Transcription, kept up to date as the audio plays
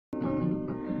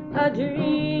A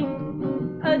dream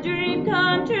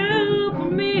come true for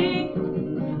me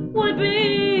would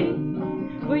be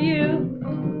for you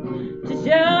to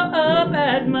show up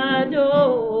at my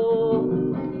door.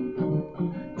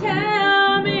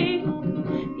 Tell me,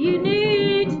 you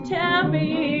need to tell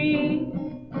me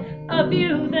a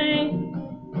few things.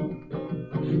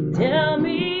 Tell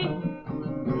me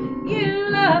you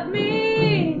love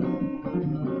me.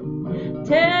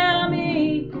 Tell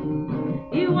me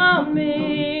you want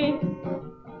me.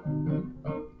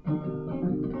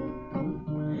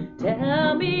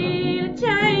 Tell me to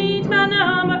change my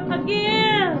number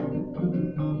again.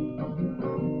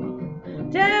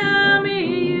 Tell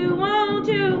me you want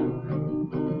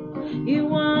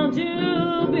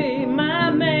to be my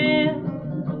man.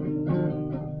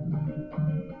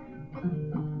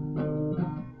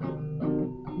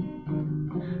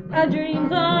 A dream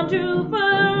come true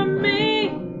for me.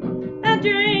 A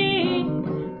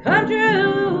dream come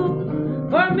true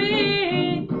for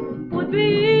me would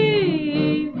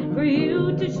be for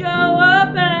you to show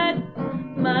up at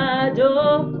my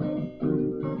door.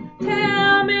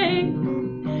 Tell me,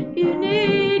 you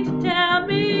need to tell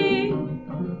me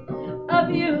a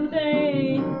few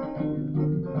things.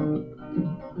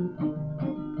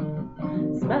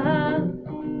 Smile,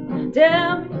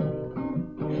 tell me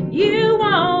you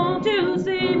want to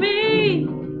see me.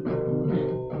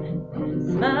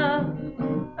 Smile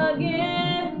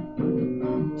again,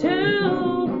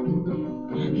 too.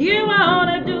 You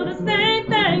wanna do the same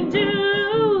thing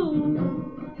too.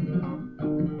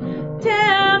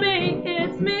 Tell me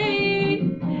it's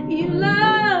me you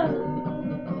love.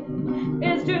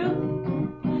 It's true.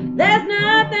 There's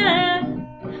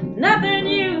nothing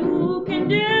you can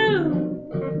do.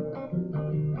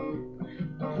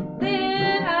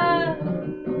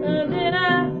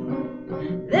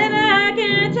 Then I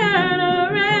can turn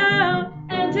around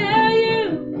and tell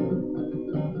you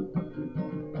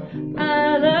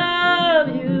I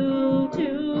love you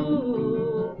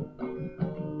too.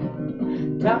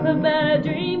 Talk about a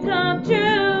dream come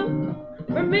true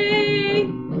for me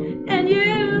and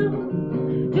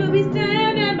you to be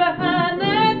standing behind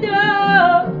that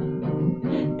door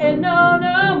and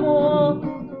no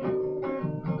more.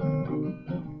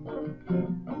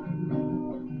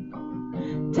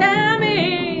 Tell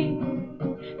me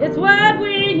it's what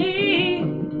we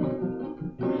need.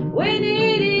 We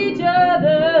need each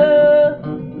other.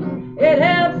 It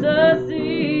helps us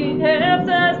see, helps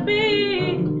us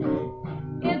be.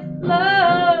 It's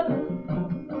love.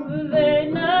 There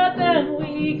ain't nothing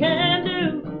we can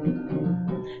do.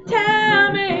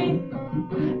 Tell me,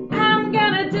 I'm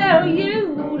gonna tell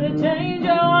you to change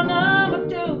your number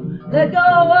too. Let go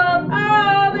of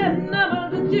all the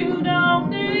numbers that you don't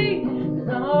need. 'Cause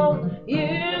all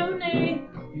you need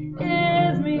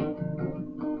is me.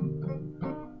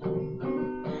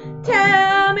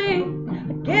 Tell me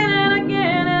again and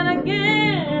again and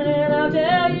again, and I'll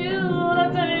tell you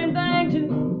the same thing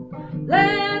too.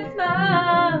 Let's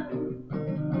smile.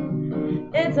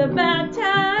 It's about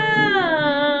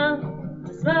time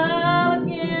to smile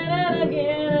again and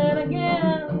again and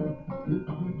again.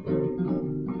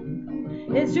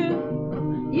 It's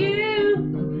true,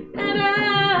 you and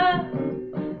I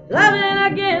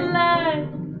loving again like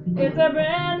it's a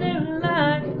brand new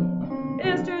life.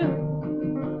 It's true.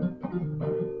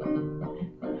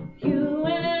 You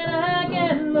and I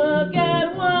can look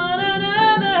at one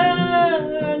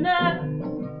another now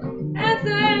and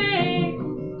say,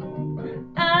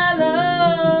 I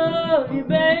love you,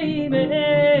 baby.